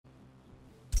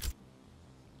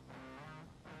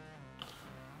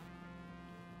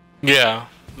Yeah,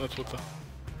 that's what the.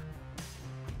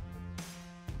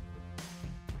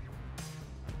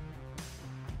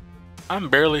 I'm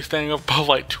barely staying up above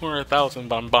like 200,000,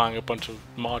 but I'm buying a bunch of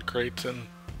mod crates and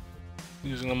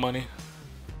using the money.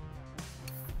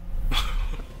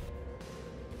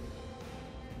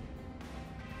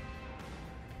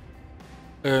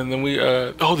 And then we,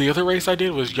 oh, the other race I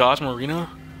did was Yas Marina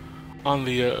on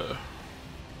the,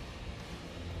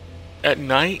 at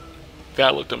night.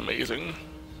 That looked amazing.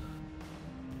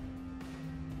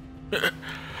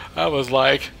 I was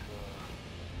like,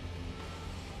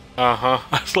 uh-huh.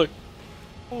 I was like,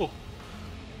 oh,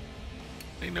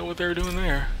 they know what they're doing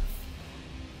there.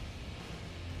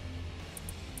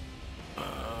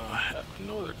 I have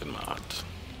no other good mods.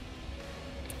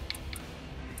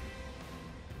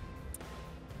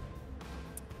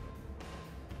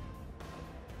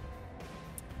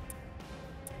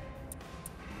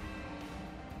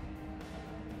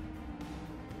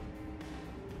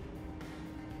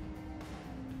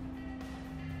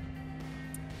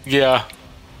 Yeah.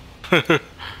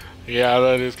 Yeah,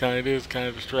 that is kind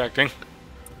of distracting.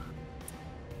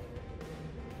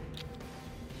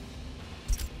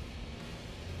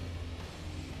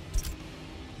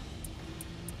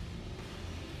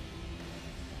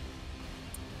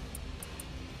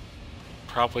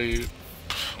 Probably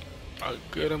a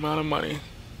good amount of money.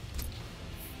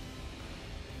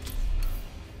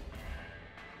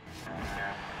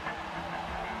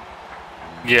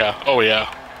 Yeah, oh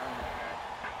yeah.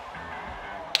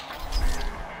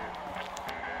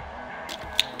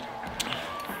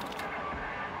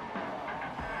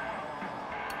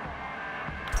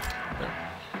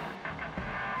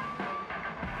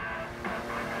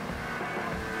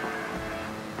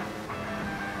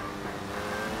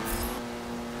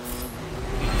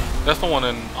 That's the one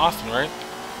in Austin, right?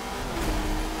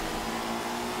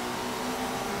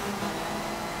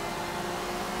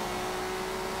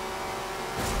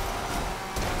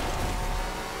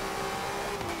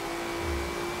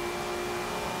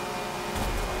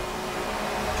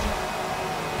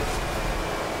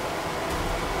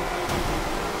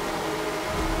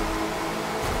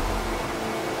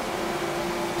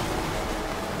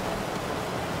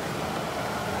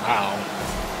 Wow.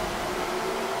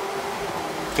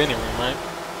 Standing room, right?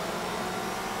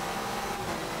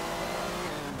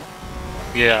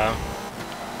 Yeah.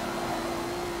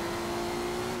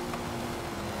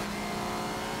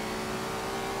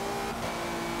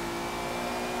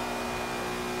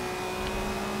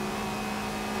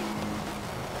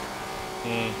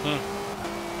 Mm-hmm.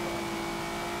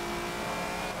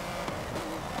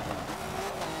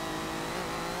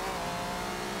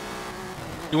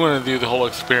 You want to do the whole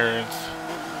experience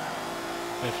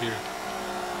if you're.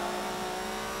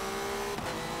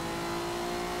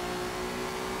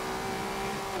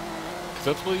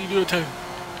 Cause that's what you do at time.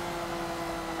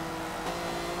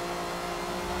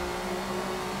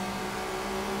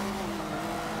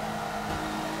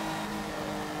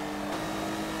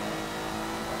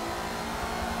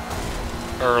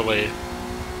 Early.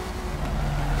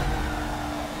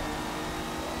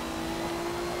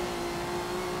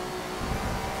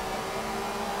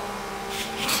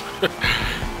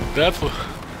 That's what.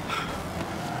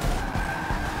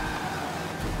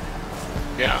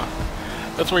 Yeah.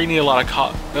 That's where you need a lot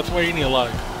of That's where you need a lot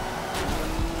of.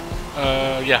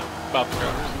 Yeah, about 3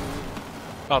 hours.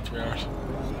 About 3 hours.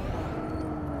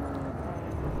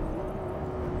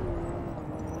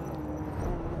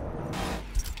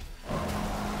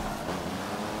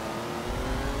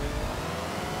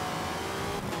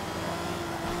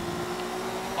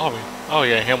 Oh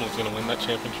yeah, Hamlin's gonna win that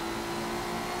championship.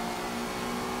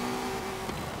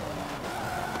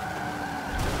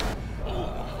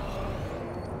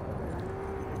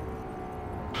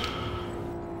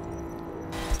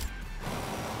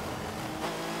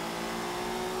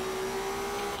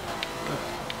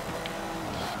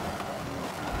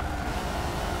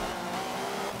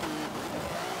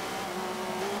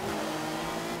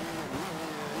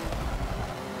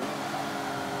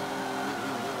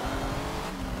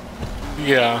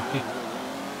 Yeah.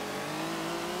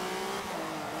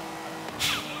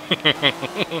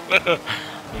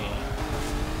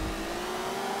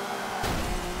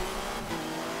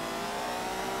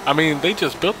 I mean, they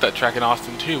just built that track in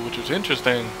Austin too, which was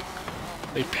interesting.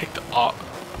 They picked up.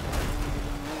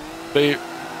 They.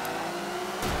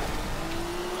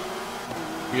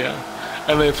 Yeah.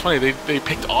 And it's funny, they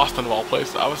picked Austin of all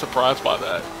places. I was surprised by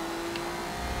that.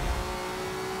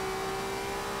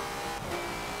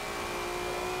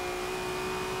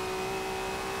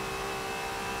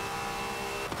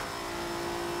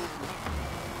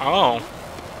 Oh.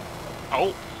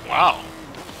 Oh, wow.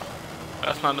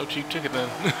 That's not no cheap ticket then.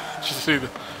 Just to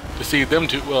see them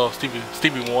two. Well,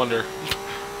 Stevie Wonder.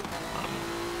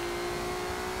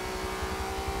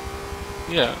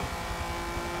 Yeah.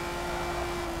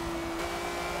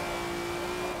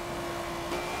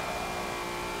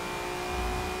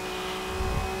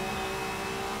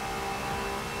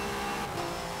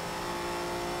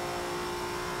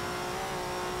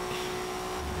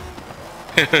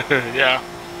 Yeah.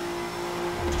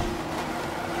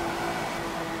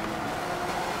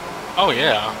 Oh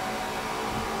yeah.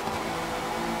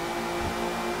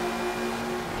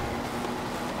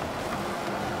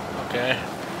 Okay.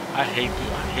 I hate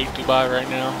Dubai right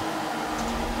now.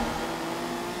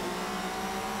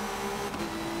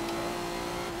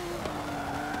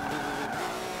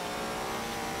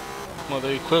 Well,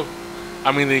 the equivalent.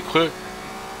 I mean,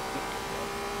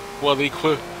 Well, the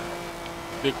equivalent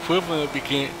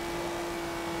began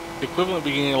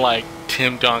like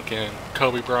Tim Duncan,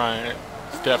 Kobe Bryant,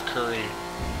 Steph Curry.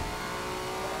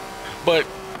 But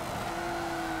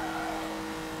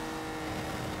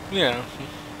yeah,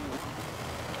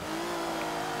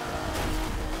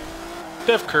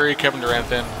 Steph Curry, Kevin Durant.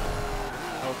 Then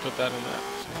I'll put that in that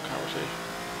same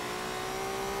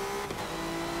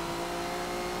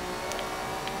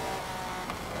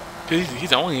conversation.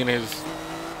 He's only in his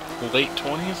late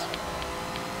 20s.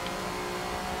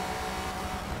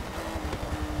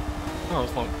 Oh,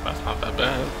 that's not that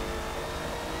bad.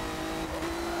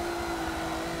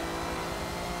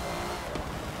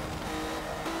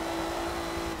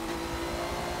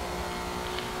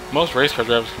 Most race car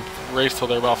drivers can race till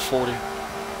they're about 40. Yeah.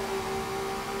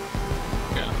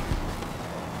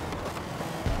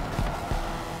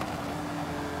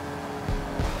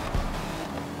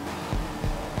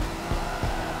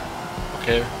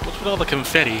 Okay, what's with all the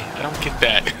confetti? I don't get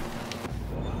that.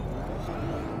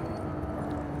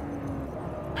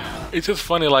 It's just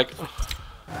funny, like...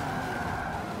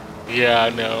 Yeah,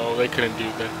 no, they couldn't do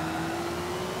that.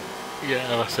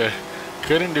 Yeah, I said,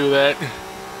 couldn't do that.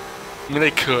 I mean,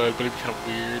 they could, but it'd be kind of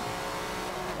weird.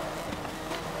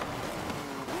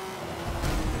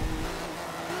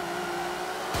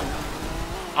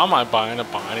 I might buy it.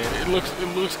 It looks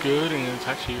good, and it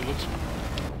looks.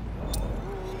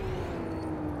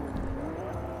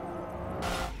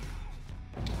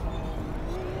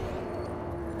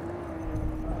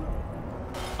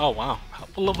 Oh wow!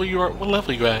 What level you are? What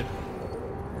level you at?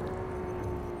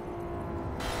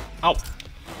 Oh,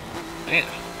 man.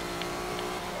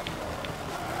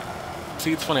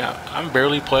 See, it's funny. I'm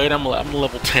barely played. I'm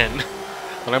level 10,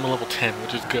 but I'm a level 10,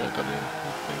 which is good. I mean,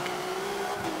 I think.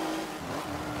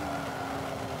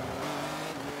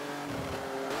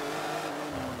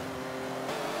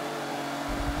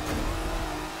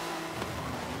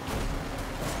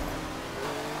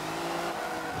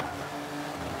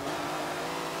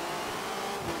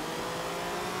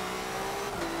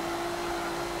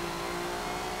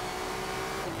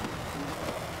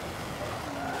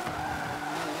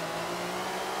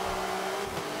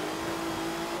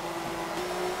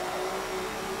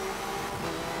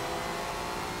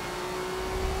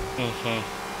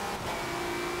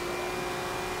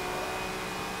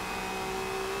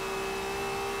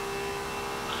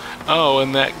 Oh,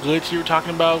 and that glitch you were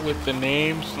talking about with the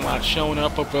names not showing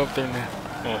up above their name.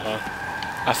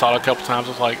 I saw it a couple times. I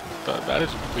was like, that is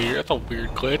weird. That's a weird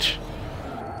glitch.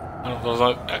 I don't know if it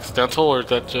was accidental or is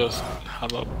that just how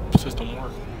the system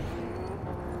works.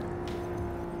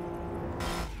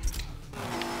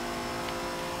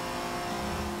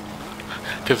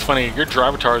 Cause it's funny, your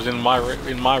driver tar is in my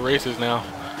races now.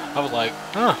 I was like,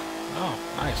 huh, oh,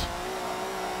 nice.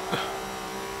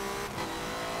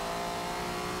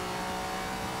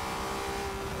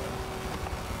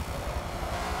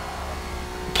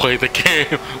 Play the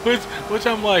game, which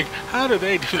I'm like, how do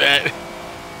they do that? Is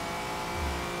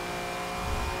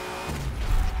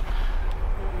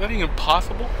that even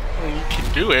possible? I mean, you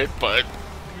can do it, but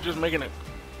you're just making it.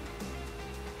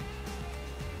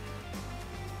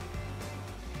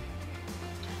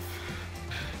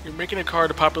 You're making a car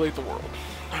to populate the world.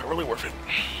 Not really worth it.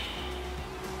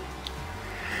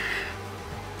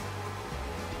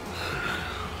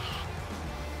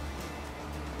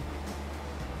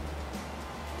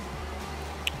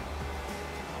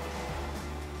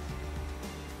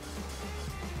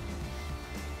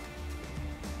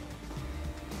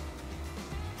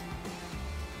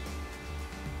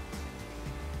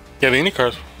 Yeah, the Indy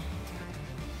cars.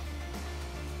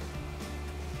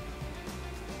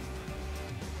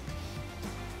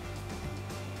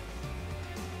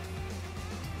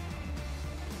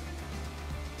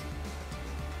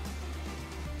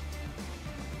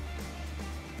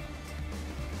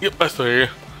 Yep, I still hear you.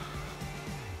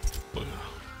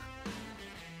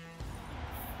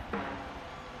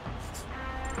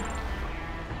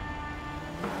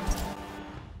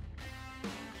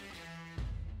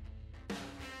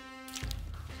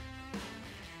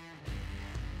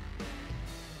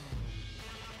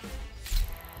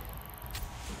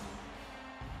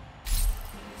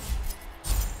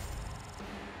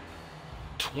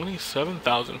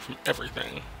 27,000 from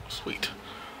everything. Sweet.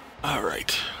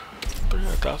 Alright.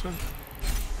 300,000.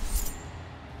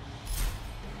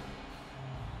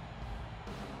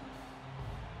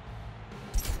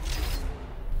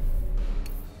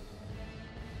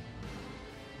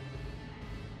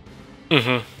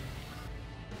 Mm-hmm.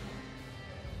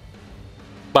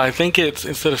 But I think it's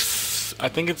instead of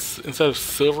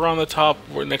silver on the top,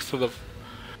 we're next to the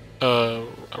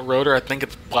rotor. I think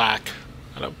it's black.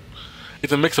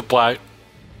 It's a mix of black.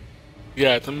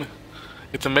 Yeah, it's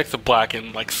a mix of black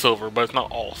and like silver, but it's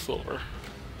not all silver.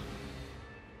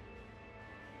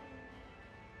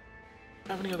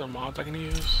 Have any other mods I can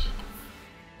use?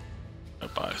 I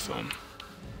buy some.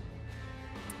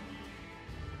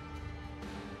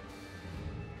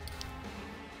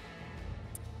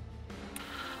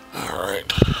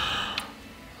 Alright.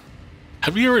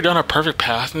 Have you ever done a perfect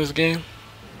pass in this game?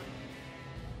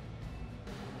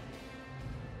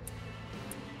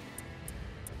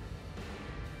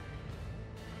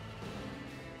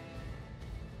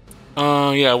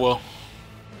 Yeah, well,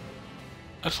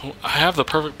 I have the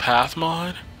perfect path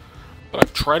mod, but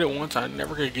I've tried it once. I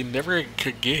never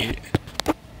could get it.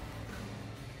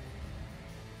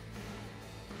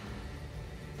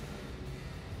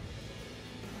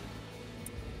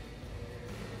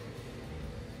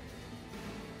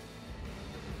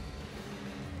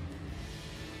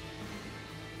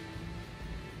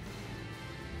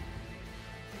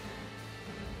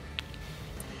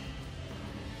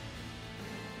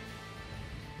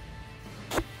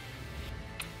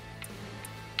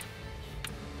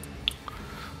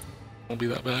 Won't be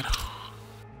that bad.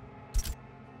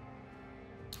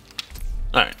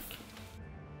 Alright.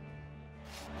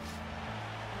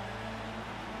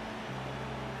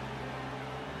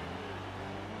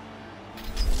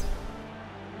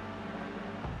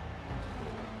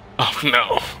 Oh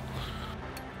no.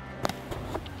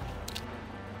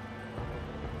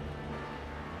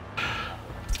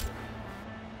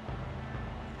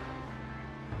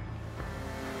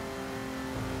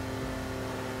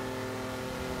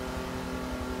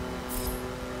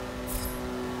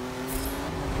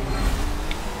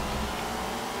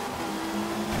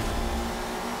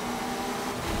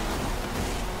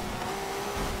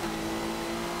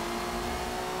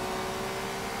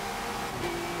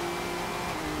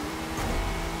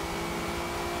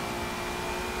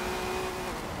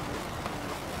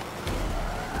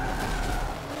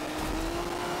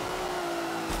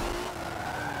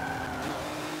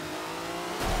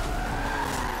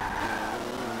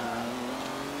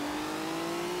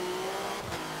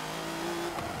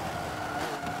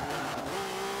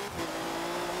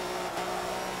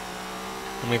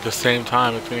 I mean, at the same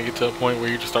time, it's gonna get to a point where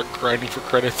you just start grinding for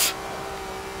credits,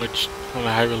 which I don't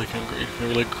know how you really can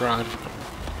really grind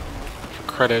for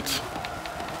credits.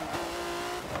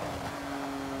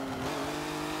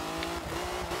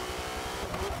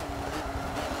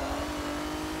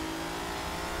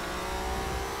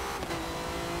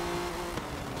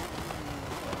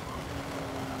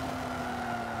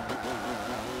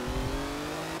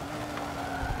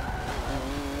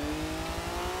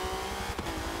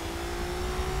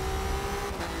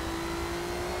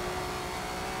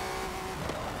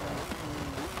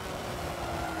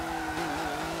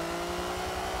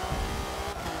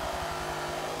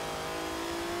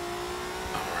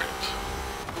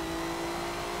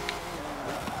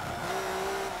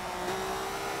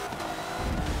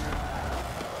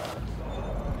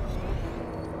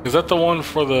 Is that the one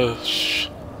for the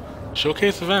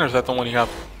showcase event, or is that the one you have?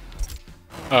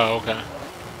 Oh, okay.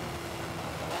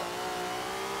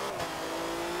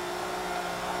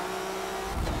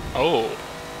 Oh.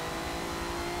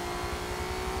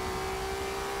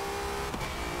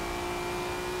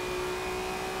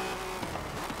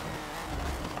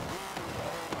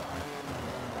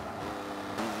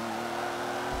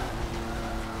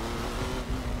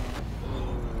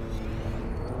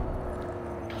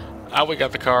 We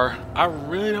got the car. I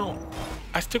really don't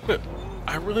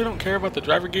care about the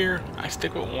driver gear. I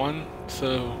stick with one,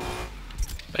 so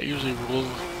that usually rules.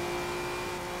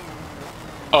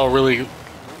 Oh, really?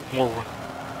 More